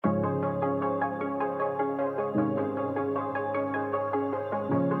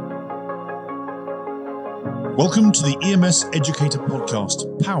Welcome to the EMS Educator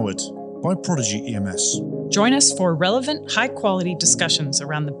Podcast, powered by Prodigy EMS. Join us for relevant, high-quality discussions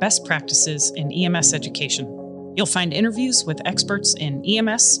around the best practices in EMS education. You'll find interviews with experts in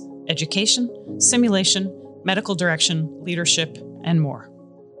EMS, education, simulation, medical direction, leadership, and more.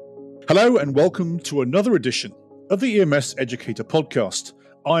 Hello and welcome to another edition of the EMS Educator Podcast.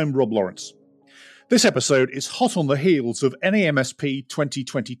 I'm Rob Lawrence. This episode is hot on the heels of NAMSP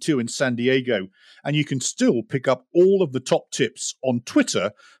 2022 in San Diego, and you can still pick up all of the top tips on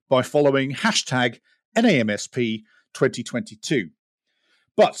Twitter by following hashtag NAMSP 2022.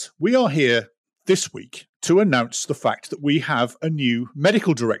 But we are here this week to announce the fact that we have a new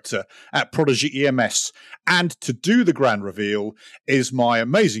medical director at Prodigy EMS, and to do the grand reveal is my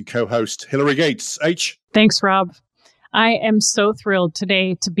amazing co-host, Hilary Gates. H. Thanks, Rob. I am so thrilled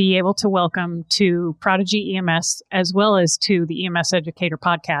today to be able to welcome to Prodigy EMS, as well as to the EMS Educator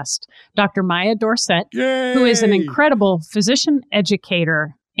Podcast, Dr. Maia Dorsett, Yay! who is an incredible physician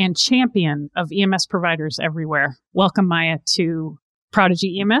educator and champion of EMS providers everywhere. Welcome, Maia, to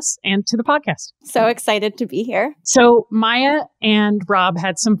Prodigy EMS and to the podcast. So excited to be here. So Maia and Rob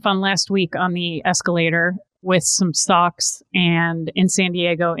had some fun last week on the escalator with some stocks and in San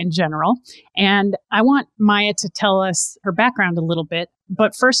Diego in general. And I want Maia to tell us her background a little bit.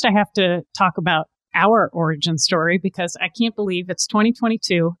 But first, I have to talk about our origin story because I can't believe it's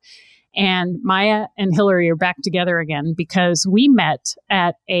 2022 and Maia and Hilary are back together again because we met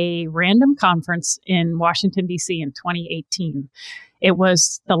at a random conference in Washington, D.C. in 2018. It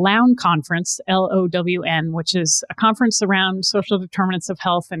was the Lown Conference, LOWN, which is a conference around social determinants of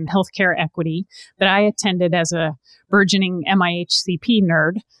health and healthcare equity that I attended as a burgeoning MIHCP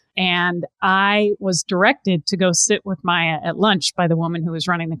nerd. And I was directed to go sit with Maia at lunch by the woman who was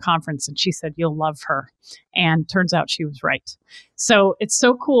running the conference. And she said, "You'll love her." And turns out she was right. So it's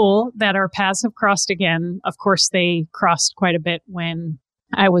so cool that our paths have crossed again. Of course, they crossed quite a bit when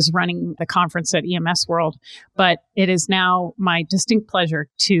I was running the conference at EMS World, but it is now my distinct pleasure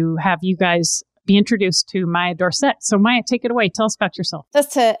to have you guys be introduced to Maia Dorsett. So Maia, take it away. Tell us about yourself.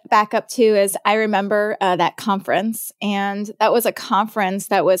 Just to back up too, is I remember that conference, and that was a conference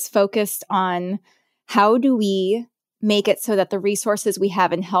that was focused on how do we make it so that the resources we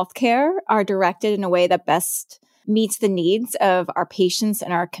have in healthcare are directed in a way that best meets the needs of our patients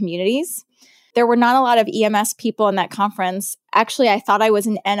and our communities. There were not a lot of EMS people in that conference. Actually, I thought I was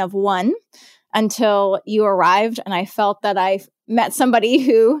an N of one until you arrived, and I felt that I met somebody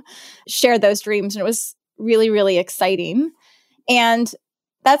who shared those dreams, and it was really, really exciting. And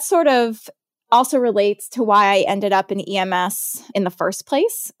that sort of also relates to why I ended up in EMS in the first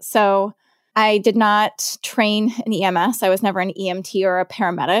place. So I did not train in EMS. I was never an EMT or a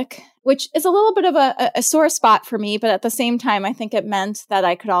paramedic, which is a little bit of a sore spot for me. But at the same time, I think it meant that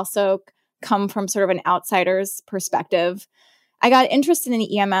I could also come from sort of an outsider's perspective. I got interested in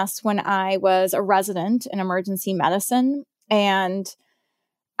EMS when I was a resident in emergency medicine, and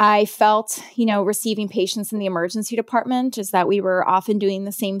I felt, receiving patients in the emergency department is that we were often doing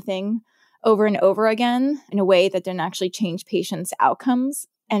the same thing over and over again in a way that didn't actually change patients' outcomes,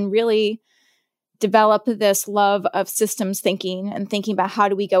 and really develop this love of systems thinking and thinking about how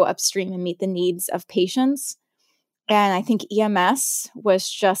do we go upstream and meet the needs of patients. And I think EMS was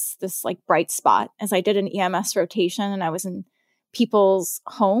just this bright spot as I did an EMS rotation and I was in people's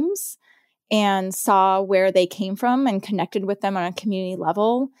homes and saw where they came from and connected with them on a community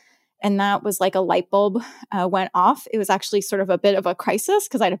level. And that was like a light bulb went off. It was actually sort of a bit of a crisis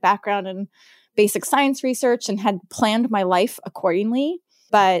because I had a background in basic science research and had planned my life accordingly.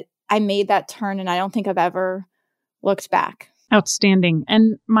 But I made that turn and I don't think I've ever looked back. Outstanding.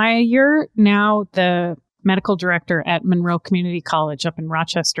 And Maia, you're now the medical director at Monroe Community College up in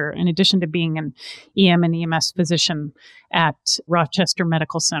Rochester, in addition to being an EM and EMS physician at Rochester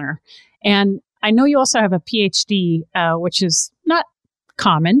Medical Center. And I know you also have a PhD, which is not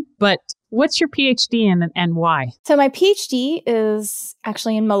common, but what's your PhD in and why? So my PhD is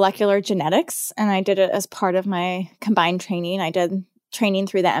actually in molecular genetics, and I did it as part of my combined training. I did training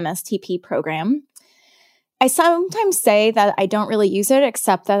through the MSTP program. I sometimes say that I don't really use it,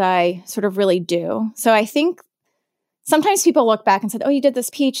 except that I sort of really do. So I think sometimes people look back and said, "Oh, you did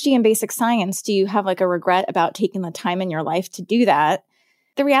this PhD in basic science. Do you have a regret about taking the time in your life to do that?"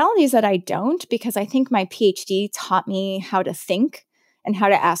 The reality is that I don't, because I think my PhD taught me how to think and how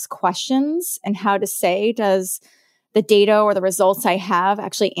to ask questions and how to say, does the data or the results I have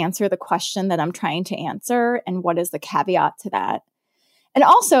actually answer the question that I'm trying to answer? And what is the caveat to that? And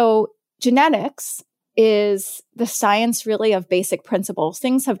also, genetics is the science really of basic principles.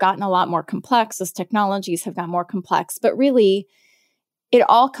 Things have gotten a lot more complex as technologies have gotten more complex, but really it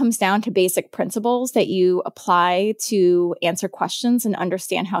all comes down to basic principles that you apply to answer questions and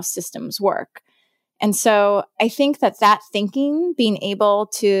understand how systems work. And so I think that thinking, being able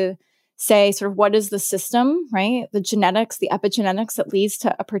to say sort of what is the system, right? The genetics, the epigenetics that leads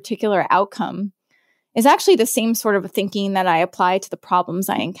to a particular outcome is actually the same sort of thinking that I apply to the problems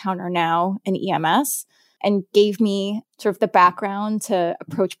I encounter now in EMS, and gave me sort of the background to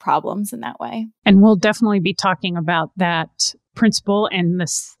approach problems in that way. And we'll definitely be talking about that principle and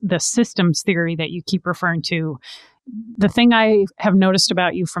the systems theory that you keep referring to. The thing I have noticed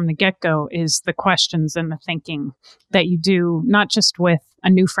about you from the get-go is the questions and the thinking that you do, not just with a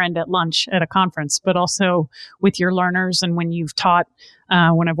new friend at lunch at a conference, but also with your learners and when you've taught,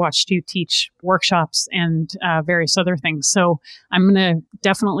 when I've watched you teach workshops and various other things. So I'm going to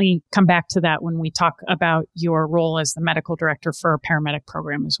definitely come back to that when we talk about your role as the medical director for a paramedic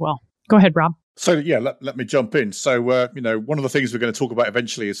program as well. Go ahead, Rob. So yeah, let me jump in. So, one of the things we're going to talk about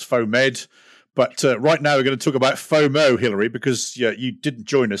eventually is FOMED. But right now we're going to talk about FOMO, Hillary, because you didn't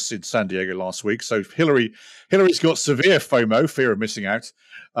join us in San Diego last week. So Hillary's got severe FOMO, fear of missing out,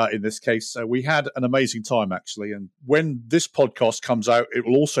 in this case. We had an amazing time, actually. And when this podcast comes out, it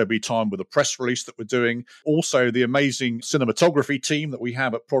will also be time with a press release that we're doing. Also, the amazing cinematography team that we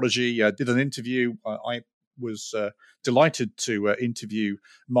have at Prodigy did an interview. I was delighted to interview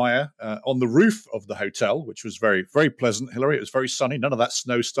Maia on the roof of the hotel, which was very, very pleasant, Hillary. It was very sunny. None of that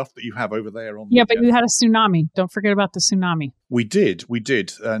snow stuff that you have over there. But you had a tsunami. Don't forget about the tsunami. We did.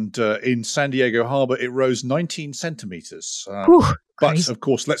 And in San Diego Harbor, it rose 19 centimeters. But of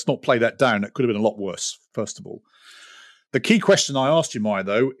course, let's not play that down. It could have been a lot worse, first of all. The key question I asked you, Maia,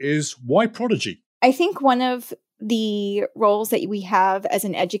 though, is why Prodigy? I think one of the roles that we have as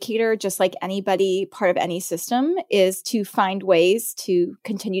an educator, just like anybody part of any system, is to find ways to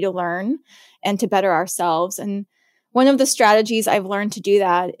continue to learn and to better ourselves. And one of the strategies I've learned to do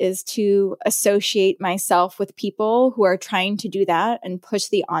that is to associate myself with people who are trying to do that and push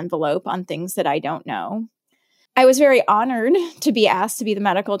the envelope on things that I don't know. I was very honored to be asked to be the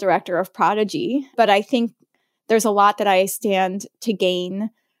medical director of Prodigy, but I think there's a lot that I stand to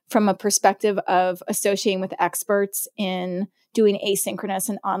gain from a perspective of associating with experts in doing asynchronous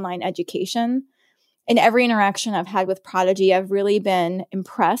and online education. In every interaction I've had with Prodigy, I've really been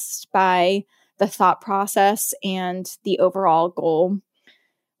impressed by the thought process and the overall goal.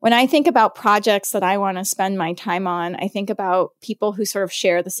 When I think about projects that I want to spend my time on, I think about people who sort of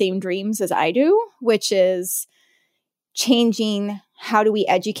share the same dreams as I do, which is changing how do we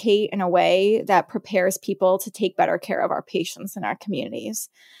educate in a way that prepares people to take better care of our patients in our communities.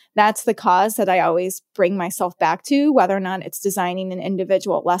 That's the cause that I always bring myself back to, whether or not it's designing an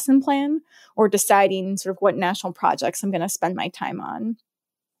individual lesson plan or deciding sort of what national projects I'm going to spend my time on.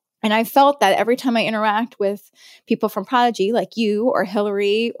 And I felt that every time I interact with people from Prodigy, like you or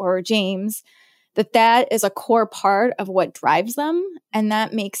Hillary or James, that is a core part of what drives them. And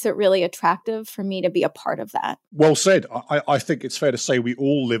that makes it really attractive for me to be a part of that. Well said. I think it's fair to say we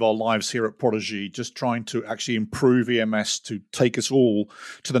all live our lives here at Prodigy just trying to actually improve EMS to take us all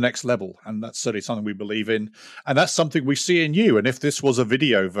to the next level. And that's certainly something we believe in. And that's something we see in you. And if this was a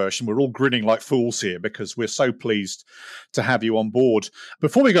video version, we're all grinning like fools here because we're so pleased to have you on board.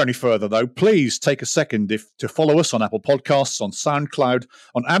 Before we go any further, though, please take a second to follow us on Apple Podcasts, on SoundCloud,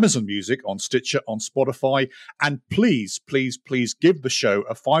 on Amazon Music, on Stitcher, on Spotify, and please give the show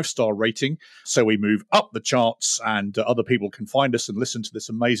a 5-star rating so we move up the charts and other people can find us and listen to this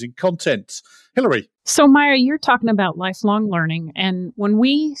amazing content. Hillary. So Maia, you're talking about lifelong learning. And when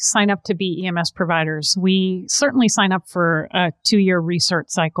we sign up to be EMS providers, we certainly sign up for a 2-year research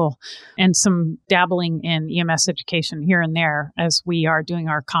cycle and some dabbling in EMS education here and there as we are doing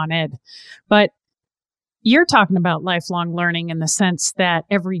our Con Ed. But you're talking about lifelong learning in the sense that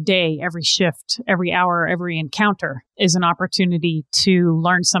every day, every shift, every hour, every encounter is an opportunity to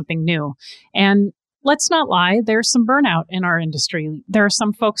learn something new. And let's not lie, there's some burnout in our industry. There are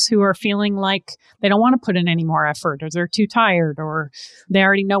some folks who are feeling like they don't want to put in any more effort, or they're too tired, or they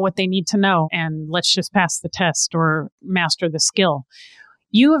already know what they need to know, and let's just pass the test or master the skill.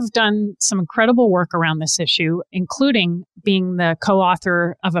 You have done some incredible work around this issue, including being the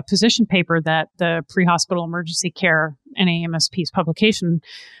co-author of a position paper that the Pre-Hospital Emergency Care NAMSP's publication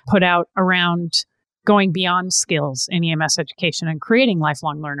put out around going beyond skills in EMS education and creating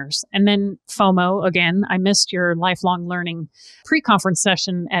lifelong learners. And then FOMO, again, I missed your lifelong learning pre-conference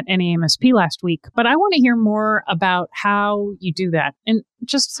session at NAMSP last week, but I want to hear more about how you do that. And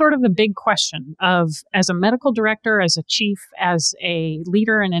just sort of the big question of, as a medical director, as a chief, as a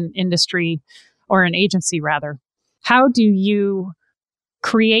leader in an industry or an agency rather, how do you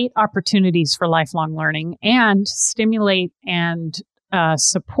create opportunities for lifelong learning and stimulate and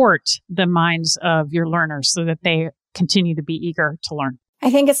support the minds of your learners so that they continue to be eager to learn? I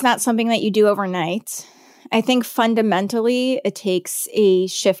think it's not something that you do overnight. I think fundamentally it takes a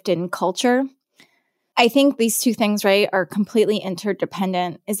shift in culture. I think these two things, right, are completely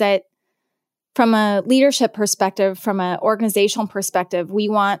interdependent. Is that from a leadership perspective, from an organizational perspective, we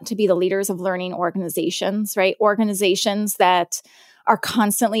want to be the leaders of learning organizations, right? Organizations that are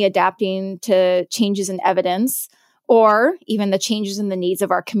constantly adapting to changes in evidence or even the changes in the needs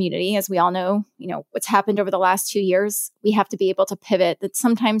of our community. As we all know, what's happened over the last 2 years, we have to be able to pivot. That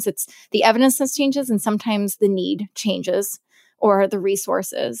sometimes it's the evidence that changes and sometimes the need changes or the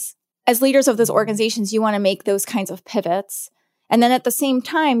resources. As leaders of those organizations, you want to make those kinds of pivots. And then at the same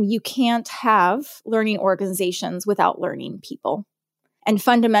time, you can't have learning organizations without learning people. And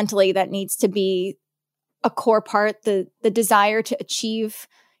fundamentally, that needs to be a core part. The desire to achieve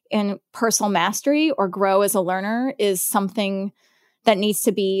in personal mastery or grow as a learner is something that needs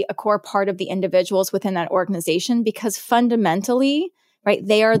to be a core part of the individuals within that organization, because fundamentally, right,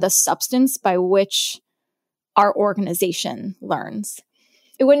 they are the substance by which our organization learns.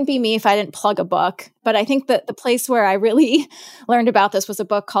 It wouldn't be me if I didn't plug a book, but I think that the place where I really learned about this was a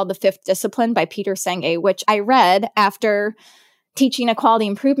book called The Fifth Discipline by Peter Senge, which I read after teaching a quality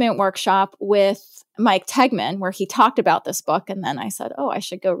improvement workshop with Mike Tegman, where he talked about this book. And then I said, I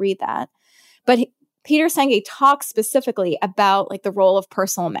should go read that. But Peter Senge talks specifically about like the role of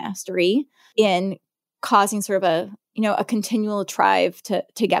personal mastery in causing sort of a continual drive to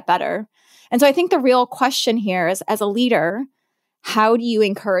get better. And so I think the real question here is, as a leader, how do you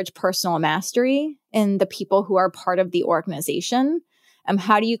encourage personal mastery in the people who are part of the organization?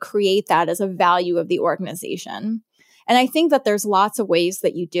 How do you create that as a value of the organization? And I think that there's lots of ways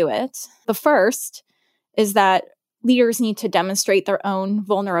that you do it. The first is that leaders need to demonstrate their own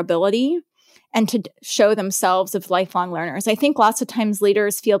vulnerability and to show themselves as lifelong learners. I think lots of times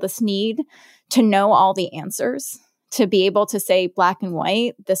leaders feel this need to know all the answers, to be able to say black and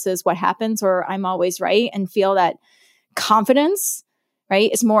white, this is what happens, or I'm always right, and feel that confidence,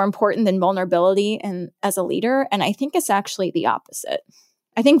 right, is more important than vulnerability and as a leader. And I think it's actually the opposite.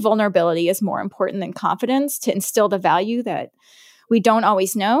 I think vulnerability is more important than confidence to instill the value that we don't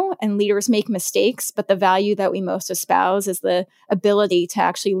always know, and leaders make mistakes, but the value that we most espouse is the ability to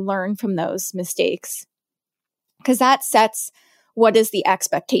actually learn from those mistakes, because that sets what is the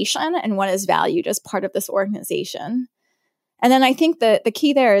expectation and what is valued as part of this organization. And then I think that the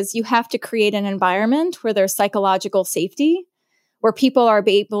key there is you have to create an environment where there's psychological safety, where people are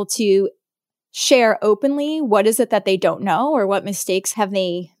able to share openly what is it that they don't know or what mistakes have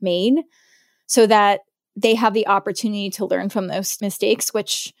they made, so that they have the opportunity to learn from those mistakes,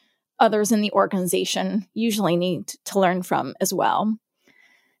 which others in the organization usually need to learn from as well.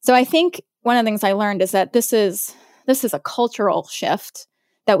 So I think one of the things I learned is that this is a cultural shift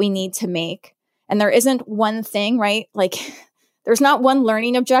that we need to make. And there isn't one thing, right? Like there's not one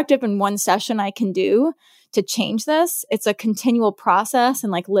learning objective in one session I can do to change this. It's a continual process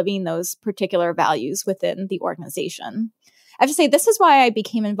and like living those particular values within the organization. I have to say, this is why I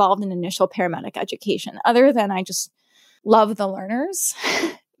became involved in initial paramedic education, other than I just love the learners.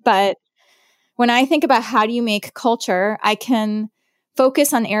 But when I think about how do you make culture, I can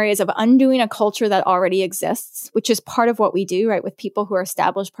focus on areas of undoing a culture that already exists, which is part of what we do, right, with people who are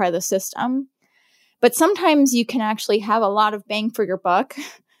established part of the system. But sometimes you can actually have a lot of bang for your buck,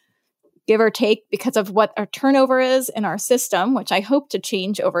 give or take, because of what our turnover is in our system, which I hope to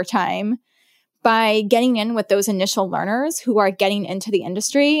change over time, by getting in with those initial learners who are getting into the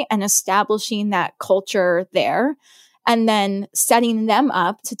industry and establishing that culture there, and then setting them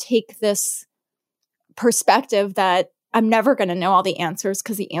up to take this perspective that I'm never going to know all the answers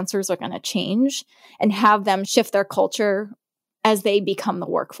because the answers are going to change, and have them shift their culture as they become the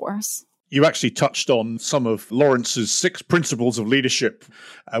workforce. You actually touched on some of Lawrence's 6 principles of leadership,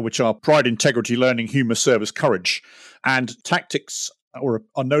 which are pride, integrity, learning, humor, service, courage. And tactics are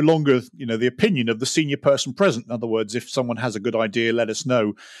no longer, the opinion of the senior person present. In other words, if someone has a good idea, let us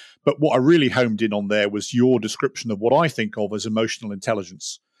know. But what I really homed in on there was your description of what I think of as emotional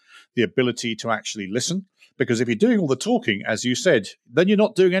intelligence, the ability to actually listen. Because if you're doing all the talking, as you said, then you're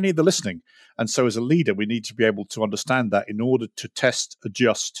not doing any of the listening. And so as a leader, we need to be able to understand that in order to test,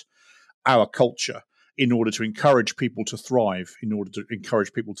 adjust our culture, in order to encourage people to thrive, in order to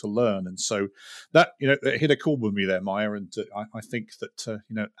encourage people to learn. And so that, it hit a chord with me there, Maia. And I think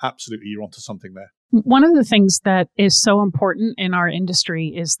that, absolutely you're onto something there. One of the things that is so important in our industry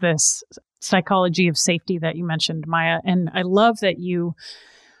is this psychology of safety that you mentioned, Maia. And I love that you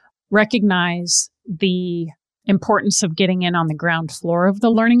recognize the importance of getting in on the ground floor of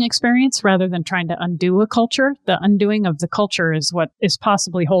the learning experience rather than trying to undo a culture. The undoing of the culture is what is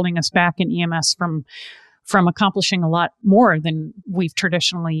possibly holding us back in EMS from accomplishing a lot more than we've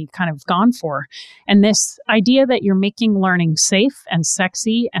traditionally kind of gone for. And this idea that you're making learning safe and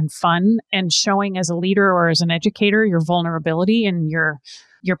sexy and fun and showing as a leader or as an educator your vulnerability and your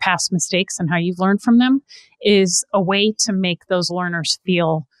past mistakes and how you've learned from them is a way to make those learners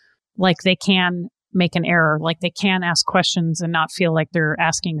feel like they can make an error, like they can ask questions and not feel like they're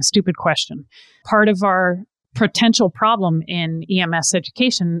asking a stupid question. Part of our potential problem in EMS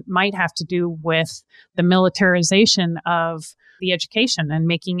education might have to do with the militarization of the education and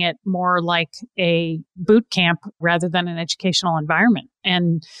making it more like a boot camp rather than an educational environment.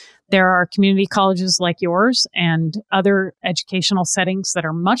 And there are community colleges like yours and other educational settings that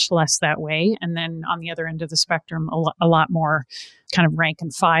are much less that way. And then on the other end of the spectrum, a lot more kind of rank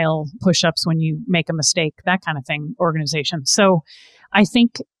and file push-ups when you make a mistake, that kind of thing, organization. So I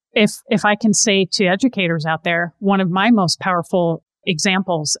think if I can say to educators out there, one of my most powerful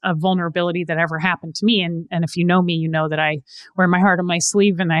examples of vulnerability that ever happened to me, and if you know me, you know that I wear my heart on my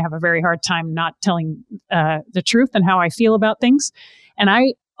sleeve and I have a very hard time not telling the truth and how I feel about things. And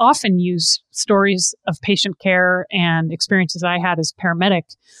I often use stories of patient care and experiences I had as paramedic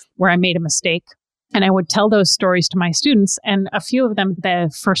where I made a mistake. And I would tell those stories to my students. And a few of them,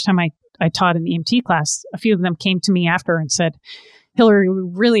 the first time I taught in the EMT class, a few of them came to me after and said, Hillary, we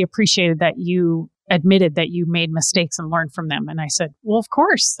really appreciated that you admitted that you made mistakes and learned from them. And I said, well, of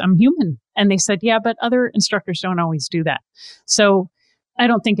course, I'm human. And they said, yeah, but other instructors don't always do that. So I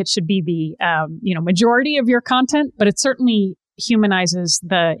don't think it should be the majority of your content, but it certainly humanizes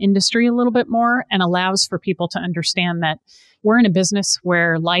the industry a little bit more and allows for people to understand that we're in a business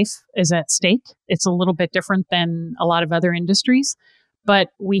where life is at stake. It's a little bit different than a lot of other industries, but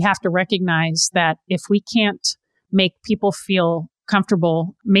we have to recognize that if we can't make people feel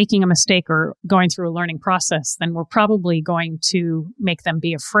comfortable making a mistake or going through a learning process, then we're probably going to make them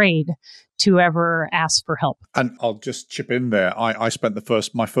be afraid to ever ask for help. And I'll just chip in there. I spent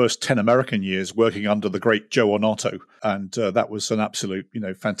my first 10 American years working under the great Joe Ornato, and that was an absolute,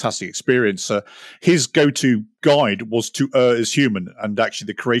 fantastic experience. His go-to guide was to err as human, and actually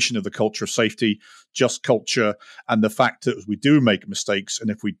the creation of the culture of safety, just culture, and the fact that we do make mistakes, and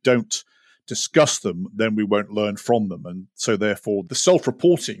if we don't discuss them, then we won't learn from them. And so therefore the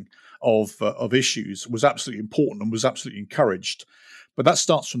self-reporting of issues was absolutely important and was absolutely encouraged. But that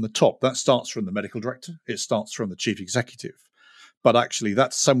starts from the top. That starts from the medical director. It starts from the chief executive. But actually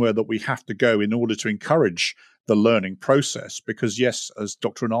that's somewhere that we have to go in order to encourage the learning process. Because yes, as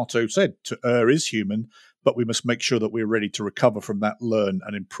Dr. Renato said, to err is human, but we must make sure that we're ready to recover from that, learn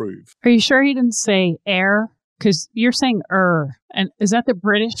and improve. Are you sure he didn't say err? Because you're saying and is that the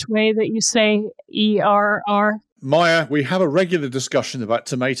British way that you say ERR? Maia, we have a regular discussion about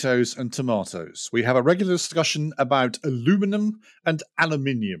tomatoes and tomatoes. We have a regular discussion about aluminum and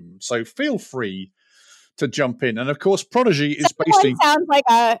aluminium. So feel free to jump in. And of course, Prodigy is based in... sounds like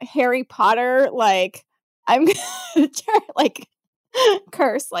a Harry Potter, I'm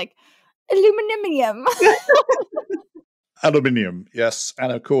curse, aluminum. Aluminium, yes.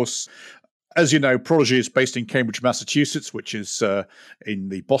 And of course, as you know, Prodigy is based in Cambridge, Massachusetts, which is in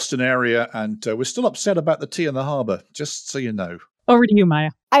the Boston area. And we're still upset about the tea in the harbor, just so you know. Over to you, Maia.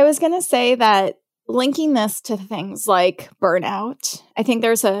 I was going to say that linking this to things like burnout, I think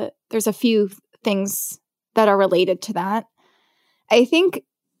there's a few things that are related to that. I think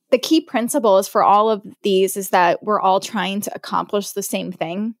the key principle is for all of these is that we're all trying to accomplish the same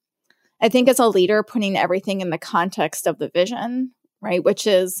thing. I think as a leader, putting everything in the context of the vision, right, which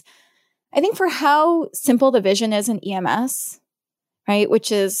is, I think for how simple the vision is in EMS, right,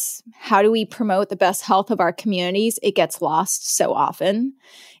 which is how do we promote the best health of our communities, it gets lost so often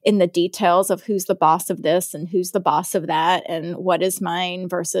in the details of who's the boss of this and who's the boss of that and what is mine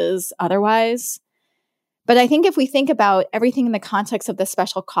versus otherwise. But I think if we think about everything in the context of the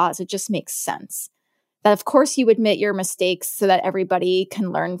special cause, it just makes sense. That of course you admit your mistakes so that everybody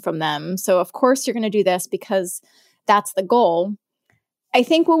can learn from them. So of course you're going to do this because that's the goal. I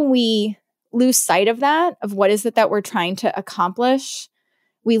think when we lose sight of that, of what is it that we're trying to accomplish,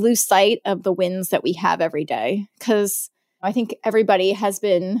 we lose sight of the wins that we have every day. Because I think everybody has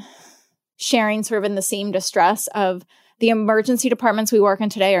been sharing sort of in the same distress of the emergency departments we work in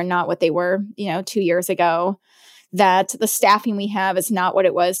today are not what they were, 2 years ago, that the staffing we have is not what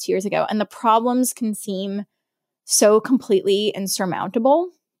it was 2 years ago. And the problems can seem so completely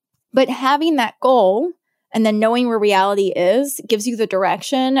insurmountable. But having that goal and then knowing where reality is gives you the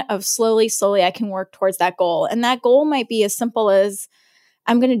direction of slowly, I can work towards that goal. And that goal might be as simple as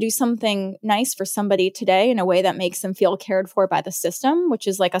I'm going to do something nice for somebody today in a way that makes them feel cared for by the system, which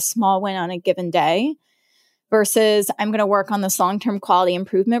is like a small win on a given day, versus I'm going to work on this long-term quality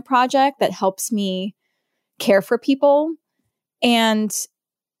improvement project that helps me care for people. And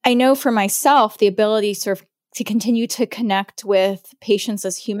I know for myself, the ability sort of to continue to connect with patients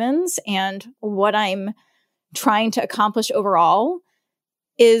as humans and what I'm trying to accomplish overall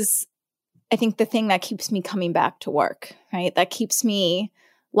is, I think, the thing that keeps me coming back to work, right? That keeps me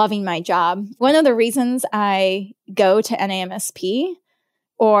loving my job. One of the reasons I go to NAMSP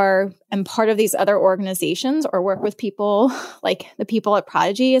or am part of these other organizations or work with people like the people at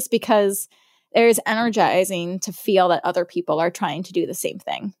Prodigy is because it is energizing to feel that other people are trying to do the same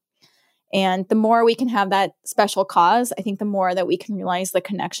thing. And the more we can have that special cause, I think the more that we can realize the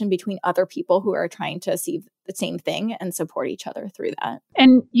connection between other people who are trying to achieve the same thing and support each other through that.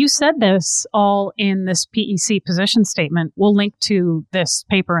 And you said this all in this PEC position statement. We'll link to this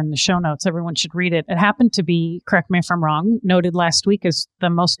paper in the show notes. Everyone should read it. It happened to be, correct me if I'm wrong, noted last week as the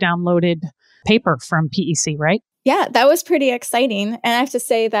most downloaded paper from PEC, right? Yeah, that was pretty exciting. And I have to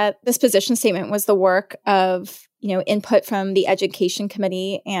say that this position statement was the work of, input from the education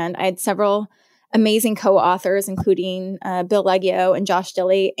committee. And I had several amazing co-authors, including Bill Leggio and Josh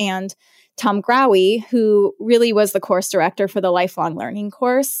Dilley and Tom Growie, who really was the course director for the lifelong learning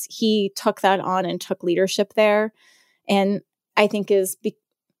course. He took that on and took leadership there. And I think is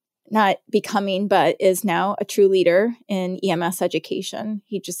not becoming, but is now a true leader in EMS education.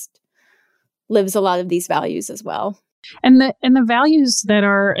 He just lives a lot of these values as well. And the values that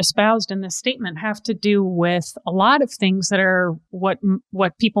are espoused in this statement have to do with a lot of things that are what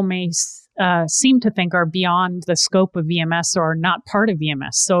people may seem to think are beyond the scope of EMS or not part of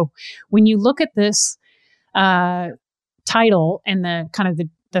EMS. So when you look at this title and the kind of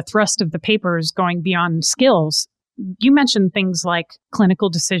the thrust of the paper is going beyond skills, you mentioned things like clinical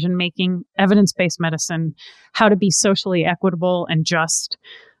decision making, evidence-based medicine, how to be socially equitable and just.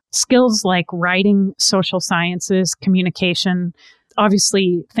 Skills like writing, social sciences, communication,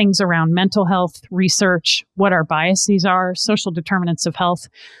 obviously things around mental health, research, what our biases are, social determinants of health.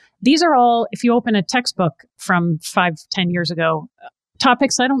 These are all, if you open a textbook from 5-10 years ago,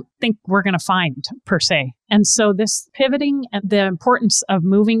 topics I don't think we're going to find per se. And so this pivoting and the importance of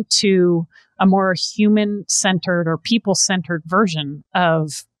moving to a more human-centered or people-centered version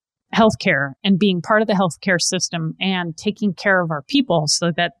of healthcare and being part of the healthcare system and taking care of our people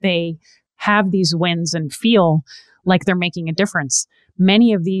so that they have these wins and feel like they're making a difference.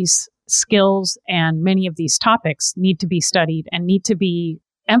 Many of these skills and many of these topics need to be studied and need to be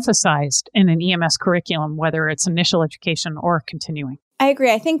emphasized in an EMS curriculum, whether it's initial education or continuing. I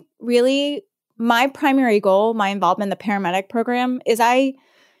agree. I think really my primary goal, my involvement in the paramedic program is I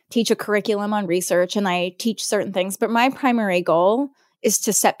teach a curriculum on research and I teach certain things, but my primary goal is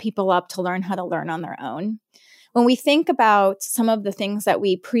to set people up to learn how to learn on their own. When we think about some of the things that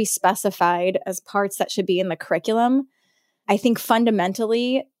we pre-specified as parts that should be in the curriculum, I think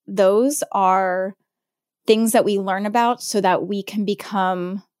fundamentally those are things that we learn about so that we can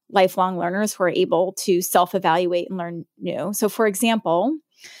become lifelong learners who are able to self-evaluate and learn new. So for example,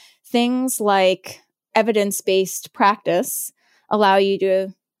 things like evidence-based practice allow you to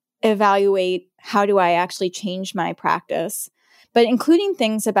evaluate how do I actually change my practice. But including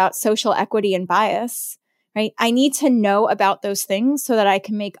things about social equity and bias, right? I need to know about those things so that I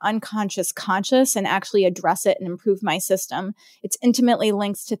can make unconscious conscious and actually address it and improve my system. It's intimately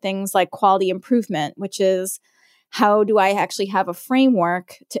linked to things like quality improvement, which is how do I actually have a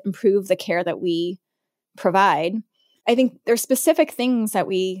framework to improve the care that we provide? I think there's specific things that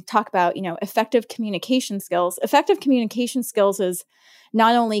we talk about, effective communication skills. Effective communication skills is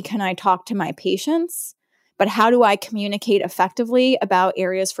not only can I talk to my patients, but how do I communicate effectively about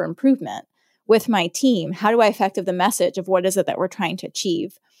areas for improvement with my team? How do I effective the message of what is it that we're trying to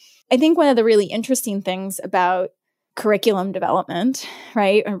achieve? I think one of the really interesting things about curriculum development,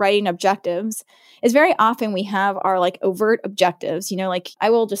 right, and writing objectives is very often we have our overt objectives, like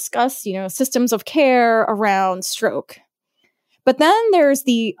I will discuss, systems of care around stroke. But then there's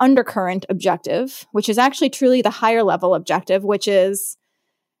the undercurrent objective, which is actually truly the higher level objective, which is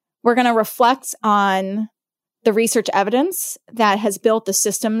we're going to reflect on the research evidence that has built the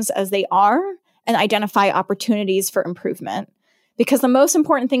systems as they are and identify opportunities for improvement. Because the most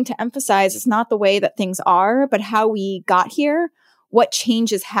important thing to emphasize is not the way that things are, but how we got here, what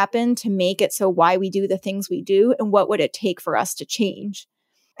changes happened to make it so why we do the things we do, and what would it take for us to change.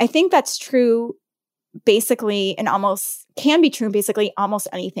 I think that's true basically can be true in basically almost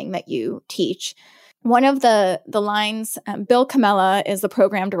anything that you teach. One of the lines, Bill Camella is the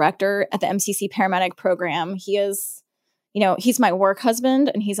program director at the MCC paramedic program. He is, he's my work husband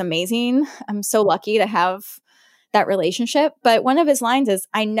and he's amazing. I'm so lucky to have that relationship. But one of his lines is,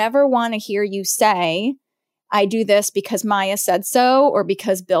 I never want to hear you say, I do this because Maia said so or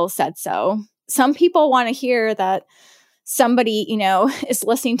because Bill said so. Some people want to hear that somebody, is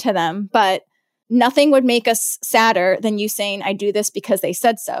listening to them, but nothing would make us sadder than you saying, I do this because they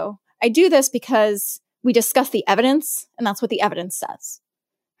said so. I do this because we discuss the evidence and that's what the evidence says,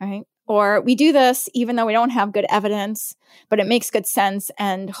 right? Or we do this even though we don't have good evidence, but it makes good sense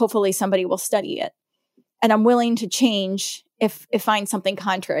and hopefully somebody will study it. And I'm willing to change if find something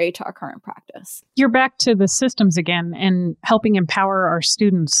contrary to our current practice. You're back to the systems again and helping empower our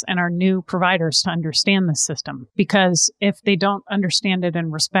students and our new providers to understand the system. Because if they don't understand it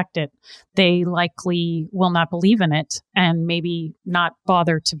and respect it, they likely will not believe in it and maybe not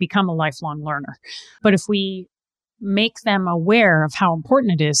bother to become a lifelong learner. But if we make them aware of how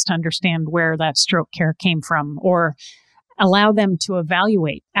important it is to understand where that stroke care came from, or allow them to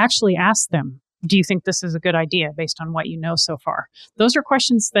evaluate, actually ask them, do you think this is a good idea based on what you know so far? Those are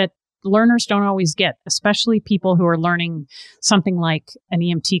questions that learners don't always get, especially people who are learning something like an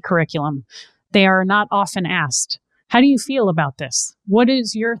EMT curriculum. They are not often asked, how do you feel about this? What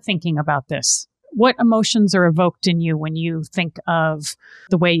is your thinking about this? What emotions are evoked in you when you think of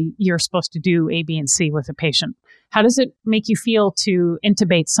the way you're supposed to do A, B, and C with a patient? How does it make you feel to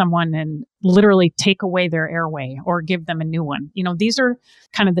intubate someone and literally take away their airway or give them a new one? These are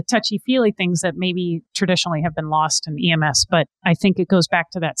kind of the touchy-feely things that maybe traditionally have been lost in EMS, but I think it goes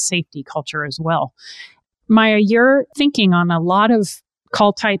back to that safety culture as well. Maia, your thinking on a lot of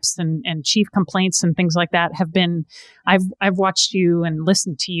call types and chief complaints and things like that have been, I've watched you and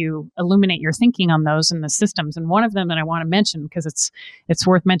listened to you illuminate your thinking on those and the systems. And one of them that I want to mention, because it's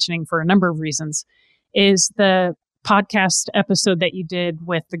worth mentioning for a number of reasons, is the podcast episode that you did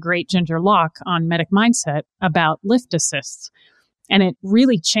with the great Ginger Locke on medic mindset about lift assists. And it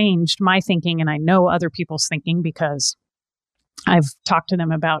really changed my thinking, and I know other people's thinking because I've talked to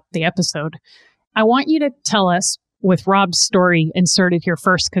them about the episode. I want you to tell us, with Rob's story inserted here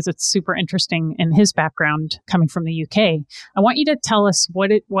first, because it's super interesting in his background coming from the UK. I want you to tell us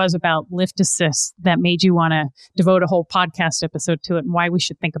what it was about lift assist that made you want to devote a whole podcast episode to it and why we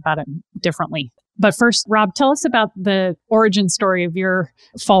should think about it differently. But first, Rob, tell us about the origin story of your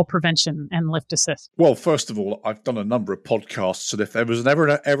fall prevention and lift assist. Well, first of all, I've done a number of podcasts, and if there was ever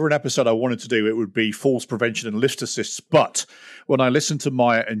an episode I wanted to do, it would be falls prevention and lift assists. But when I listened to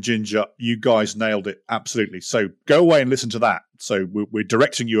Maia and Ginger, you guys nailed it absolutely. So go away and listen to that. So we're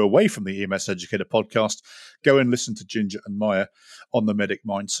directing you away from the EMS Educator podcast. Go and listen to Ginger and Maia on the medic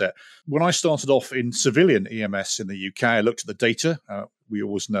mindset. When I started off in civilian EMS in the UK, I looked at the data. We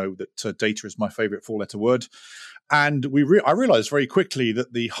always know that data is my favorite four-letter word. And I realized very quickly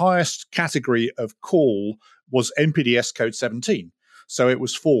that the highest category of call was NPDS code 17. So it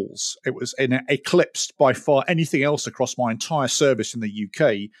was falls. It was eclipsed by far anything else across my entire service in the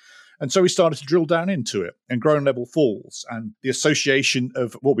UK. And so we started to drill down into it and grown level falls and the association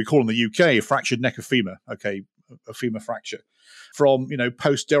of what we call in the UK a fractured neck of femur, a femur fracture. From,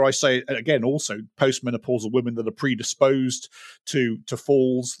 post, dare I say, again, also postmenopausal women that are predisposed to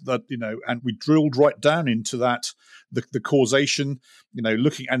falls that, and we drilled right down into that, the causation,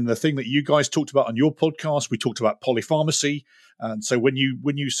 looking, and the thing that you guys talked about on your podcast, we talked about polypharmacy. And so when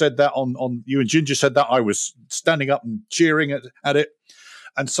you said that on you and Ginger said that, I was standing up and cheering at it.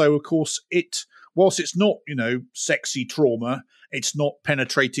 And so, of course, whilst it's not, sexy trauma, it's not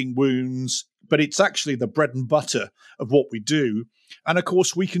penetrating wounds, but it's actually the bread and butter of what we do. And of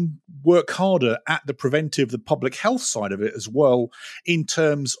course, we can work harder at the preventive, the public health side of it as well, in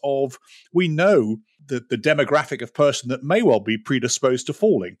terms of we know the demographic of person that may well be predisposed to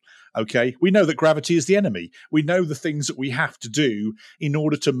falling. Okay, we know that gravity is the enemy. We know the things that we have to do in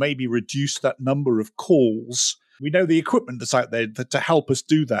order to maybe reduce that number of calls. We know the equipment that's out there to help us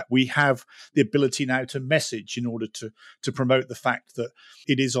do that. We have the ability now to message in order to promote the fact that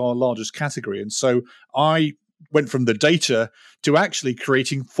it is our largest category. And so I went from the data to actually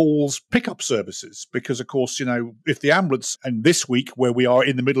creating falls pickup services because, of course, if the ambulance, and this week where we are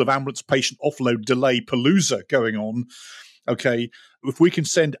in the middle of ambulance patient offload delay palooza going on, okay, if we can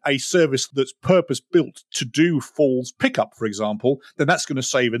send a service that's purpose-built to do falls pickup, for example, then that's going to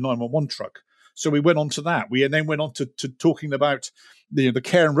save a 911 truck. So we went on to that. We then went on to talking about the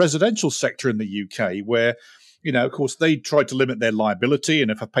care and residential sector in the UK, where, of course, they tried to limit their liability. And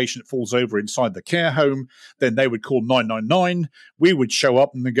if a patient falls over inside the care home, then they would call 999. We would show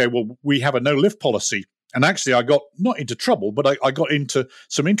up and then go, well, we have a no lift policy. And actually, I got not into trouble, but I got into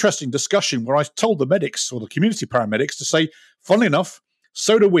some interesting discussion where I told the medics or the community paramedics to say, funnily enough,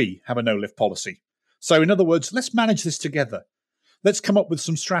 so do we have a no lift policy. So in other words, let's manage this together. Let's come up with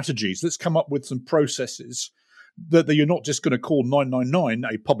some strategies. Let's come up with some processes that you're not just going to call 999,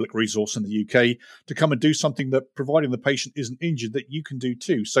 a public resource in the UK, to come and do something that, providing the patient isn't injured, that you can do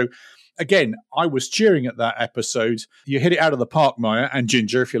too. So again, I was cheering at that episode. You hit it out of the park, Maia, and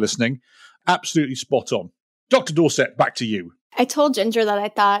Ginger, if you're listening. Absolutely spot on. Dr. Dorsett, back to you. I told Ginger that I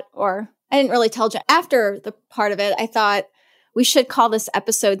thought, or I didn't really tell Ginger. After the part of it, I thought we should call this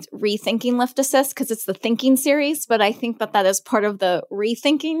episode Rethinking Lift Assist because it's the thinking series, but I think that is part of the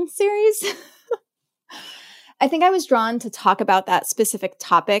rethinking series. I think I was drawn to talk about that specific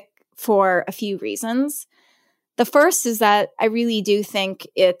topic for a few reasons. The first is that I really do think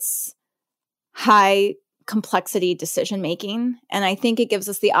it's high complexity decision making. And I think it gives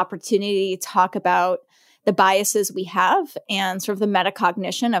us the opportunity to talk about the biases we have and sort of the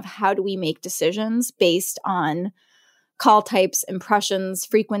metacognition of how do we make decisions based on call types, impressions,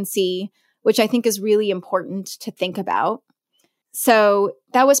 frequency, which I think is really important to think about. So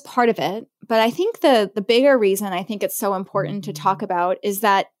that was part of it. But I think the bigger reason I think it's so important to talk about is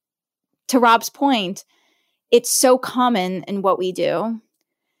that, to Rob's point, it's so common in what we do.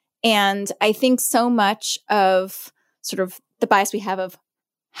 And I think so much of sort of the bias we have of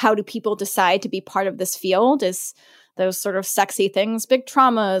how do people decide to be part of this field is those sort of sexy things, big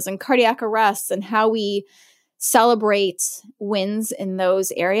traumas and cardiac arrests, and how we celebrate wins in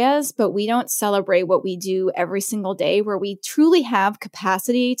those areas, but we don't celebrate what we do every single day where we truly have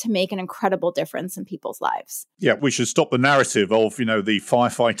capacity to make an incredible difference in people's lives. Yeah, we should stop the narrative of, the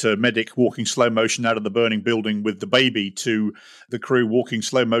firefighter medic walking slow motion out of the burning building with the baby to the crew walking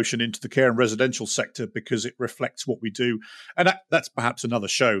slow motion into the care and residential sector, because it reflects what we do. And that's perhaps another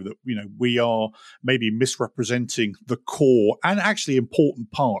show that, we are maybe misrepresenting the core and actually important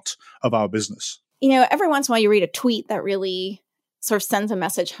part of our business. Every once in a while you read a tweet that really sort of sends a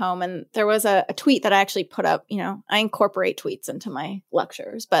message home. And there was a tweet that I actually put up, I incorporate tweets into my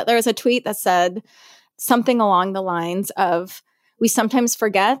lectures, but there was a tweet that said something along the lines of, we sometimes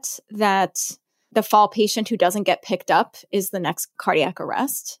forget that the fall patient who doesn't get picked up is the next cardiac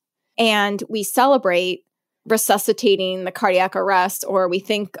arrest. And we celebrate resuscitating the cardiac arrest, or we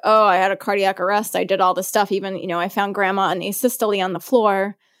think, oh, I had a cardiac arrest. I did all this stuff. Even, I found grandma in asystole on the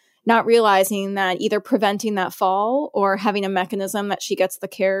floor. Not realizing that either preventing that fall or having a mechanism that she gets the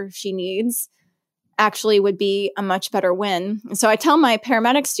care she needs actually would be a much better win. And so I tell my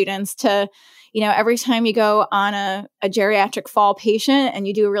paramedic students to, every time you go on a geriatric fall patient and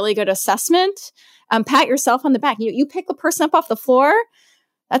you do a really good assessment, pat yourself on the back. You pick the person up off the floor.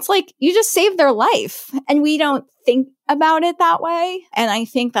 That's like, you just saved their life. And we don't think about it that way. And I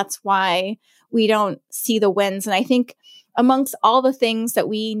think that's why we don't see the wins. And I think amongst all the things that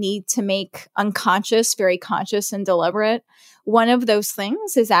we need to make unconscious, very conscious and deliberate, one of those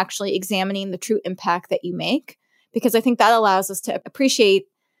things is actually examining the true impact that you make, because I think that allows us to appreciate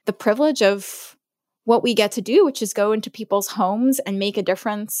the privilege of what we get to do, which is go into people's homes and make a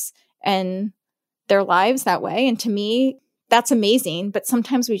difference in their lives that way. And to me, that's amazing, but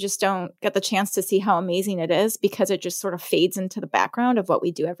sometimes we just don't get the chance to see how amazing it is because it just sort of fades into the background of what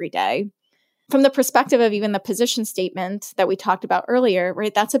we do every day. From the perspective of even the position statement that we talked about earlier,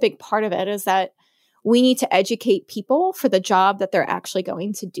 right? That's a big part of it, is that we need to educate people for the job that they're actually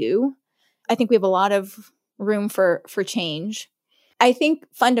going to do. I think we have a lot of room for change. I think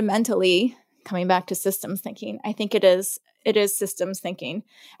fundamentally, coming back to systems thinking, I think it is systems thinking.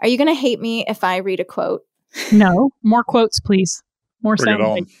 Are you going to hate me if I read a quote? No, more quotes, please. More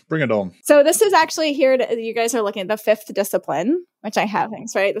Bring it on. So this is actually here. You guys are looking at the fifth discipline, which I have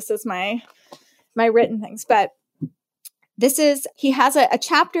things, right? This is my written things, but he has a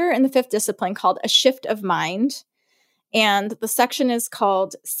chapter in the fifth discipline called A Shift of Mind. And the section is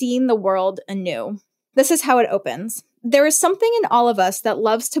called Seeing the World Anew. This is how it opens. There is something in all of us that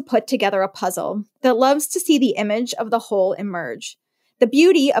loves to put together a puzzle, that loves to see the image of the whole emerge. The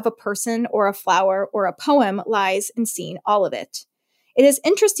beauty of a person or a flower or a poem lies in seeing all of it. It is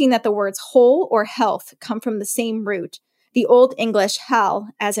interesting that the words whole or health come from the same root, the Old English hal,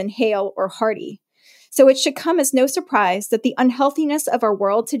 as in hale or hearty. So it should come as no surprise that the unhealthiness of our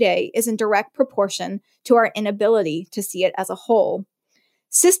world today is in direct proportion to our inability to see it as a whole.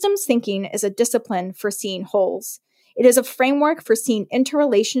 Systems thinking is a discipline for seeing wholes. It is a framework for seeing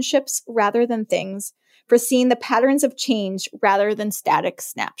interrelationships rather than things, for seeing the patterns of change rather than static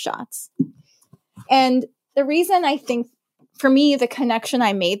snapshots. And the reason I think, for me, the connection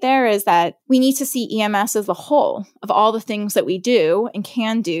I made there is that we need to see EMS as a whole of all the things that we do and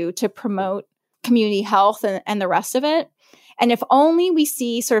can do to promote community health and the rest of it. And if only we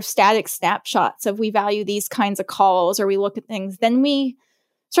see sort of static snapshots of we value these kinds of calls or we look at things, then we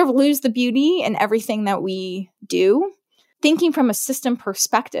sort of lose the beauty in everything that we do. Thinking from a system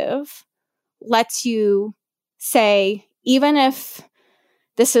perspective lets you say, even if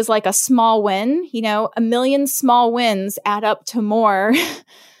this is like a small win, a million small wins add up to more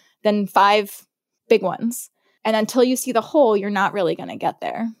than 5 big ones. And until you see the whole, you're not really going to get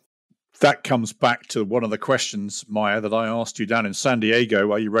there. That comes back to one of the questions, Maia, that I asked you down in San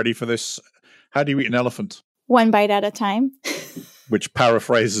Diego. Are you ready for this? How do you eat an elephant? One bite at a time. Which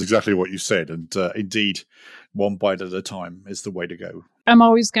paraphrases exactly what you said. And indeed, one bite at a time is the way to go. I'm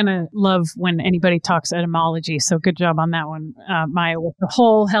always going to love when anybody talks etymology. So good job on that one, Maia, with the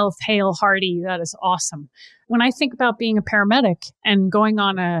whole health, hail, hearty. That is awesome. When I think about being a paramedic and going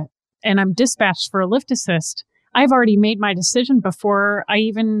on and I'm dispatched for a lift assist, I've already made my decision before I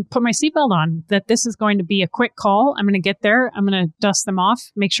even put my seatbelt on that this is going to be a quick call. I'm going to get there. I'm going to dust them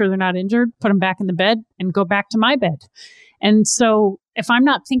off, make sure they're not injured, put them back in the bed, and go back to my bed. And so if I'm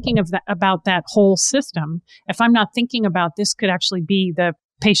not thinking about that whole system, if I'm not thinking about this could actually be the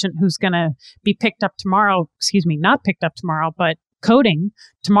patient who's going to be picked up tomorrow, not picked up tomorrow, but coding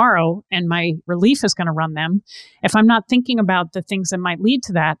tomorrow, and my relief is going to run them. If I'm not thinking about the things that might lead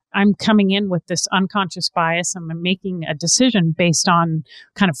to that, I'm coming in with this unconscious bias and I'm making a decision based on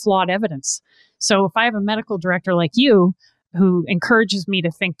kind of flawed evidence. So if I have a medical director like you who encourages me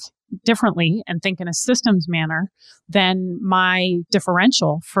to think differently and think in a systems manner, then my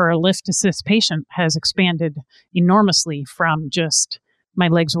differential for a lift assist patient has expanded enormously from just my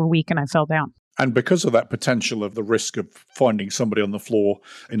legs were weak and I fell down. And because of that potential of the risk of finding somebody on the floor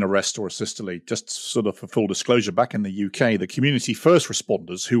in arrest or asystole, just sort of for full disclosure, back in the UK, the community first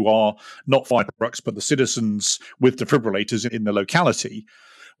responders, who are not fire trucks, but the citizens with defibrillators in the locality,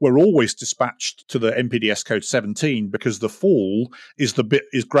 were always dispatched to the NPDS code 17 because the fall is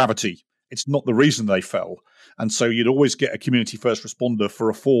gravity. It's not the reason they fell. And so you'd always get a community first responder for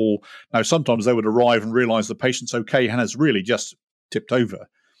a fall. Now, sometimes they would arrive and realize the patient's okay and has really just tipped over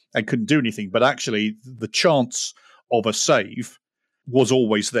and couldn't do anything. But actually, the chance of a save was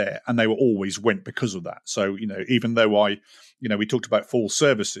always there, and they were always went because of that. So, even though we talked about fall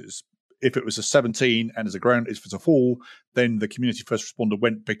services, if it was a 17 and if it's a fall, then the community first responder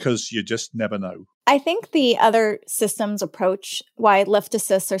went because you just never know. I think the other systems approach, why lift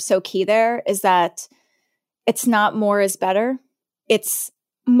assists are so key there, is that it's not more is better. It's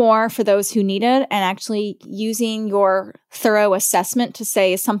more for those who need it, and actually using your thorough assessment to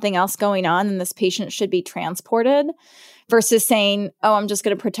say, is something else going on and this patient should be transported, versus saying, oh, I'm just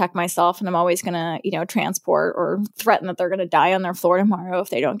going to protect myself and I'm always going to, transport or threaten that they're going to die on their floor tomorrow if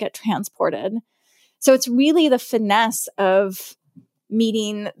they don't get transported. So it's really the finesse of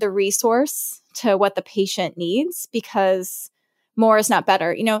meeting the resource to what the patient needs, because more is not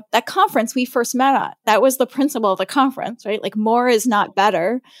better. That conference we first met at, that was the principle of the conference, right? Like, more is not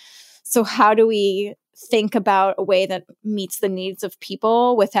better. So how do we think about a way that meets the needs of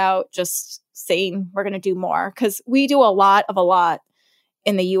people without just saying we're going to do more? Because we do a lot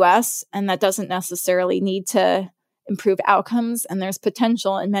in the US, and that doesn't necessarily need to improve outcomes. And there's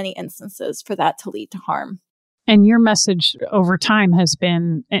potential in many instances for that to lead to harm. And your message over time has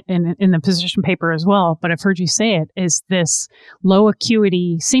been in the position paper as well, but I've heard you say it, is this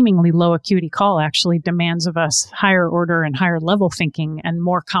seemingly low acuity call actually demands of us higher order and higher level thinking and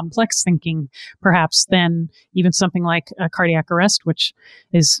more complex thinking, perhaps, than even something like a cardiac arrest, which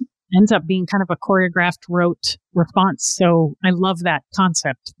ends up being kind of a choreographed, rote response. So I love that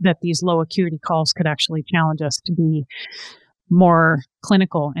concept that these low acuity calls could actually challenge us to be more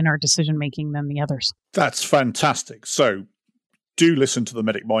clinical in our decision-making than the others. That's fantastic. So do listen to the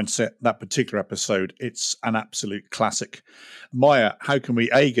Medic Mindset, that particular episode. It's an absolute classic. Maia, how can we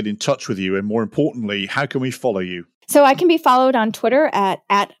get in touch with you? And more importantly, how can we follow you? So I can be followed on Twitter at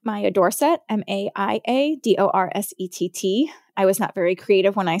Maia Dorsett, Maia Dorsett. I was not very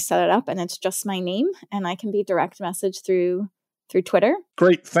creative when I set it up, and it's just my name, and I can be direct message through Twitter.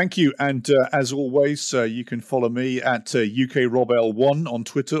 Great, thank you. And as always, you can follow me at UKRobL1 on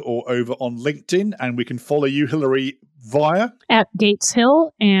Twitter or over on LinkedIn. And we can follow you, Hillary, via? At Gates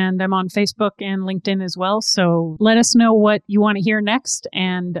Hill, and I'm on Facebook and LinkedIn as well. So let us know what you want to hear next,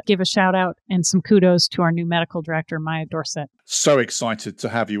 and give a shout out and some kudos to our new medical director, Maia Dorsett. So excited to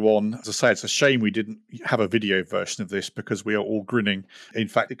have you on. As I say, it's a shame we didn't have a video version of this because we are all grinning. In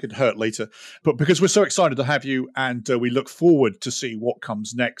fact, it could hurt later. But because we're so excited to have you, and we look forward to see what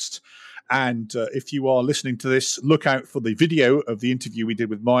comes next. And if you are listening to this, look out for the video of the interview we did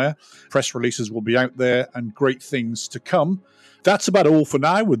with Maia. Press releases will be out there and great things to come. That's about all for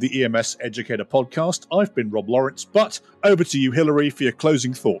now with the EMS Educator podcast. I've been Rob Lawrence, but over to you, Hilary, for your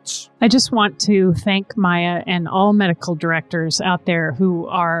closing thoughts. I just want to thank Maia and all medical directors out there who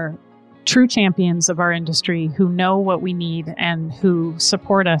are true champions of our industry, who know what we need and who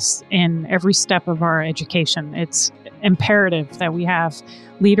support us in every step of our education. It's imperative that we have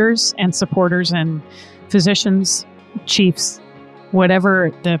leaders and supporters and physicians, chiefs,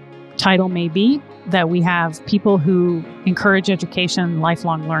 whatever the title may be, that we have people who encourage education,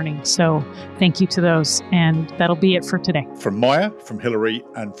 lifelong learning. So thank you to those. And that'll be it for today. From Maia, from Hilary,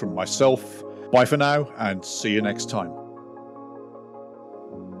 and from myself, bye for now and see you next time.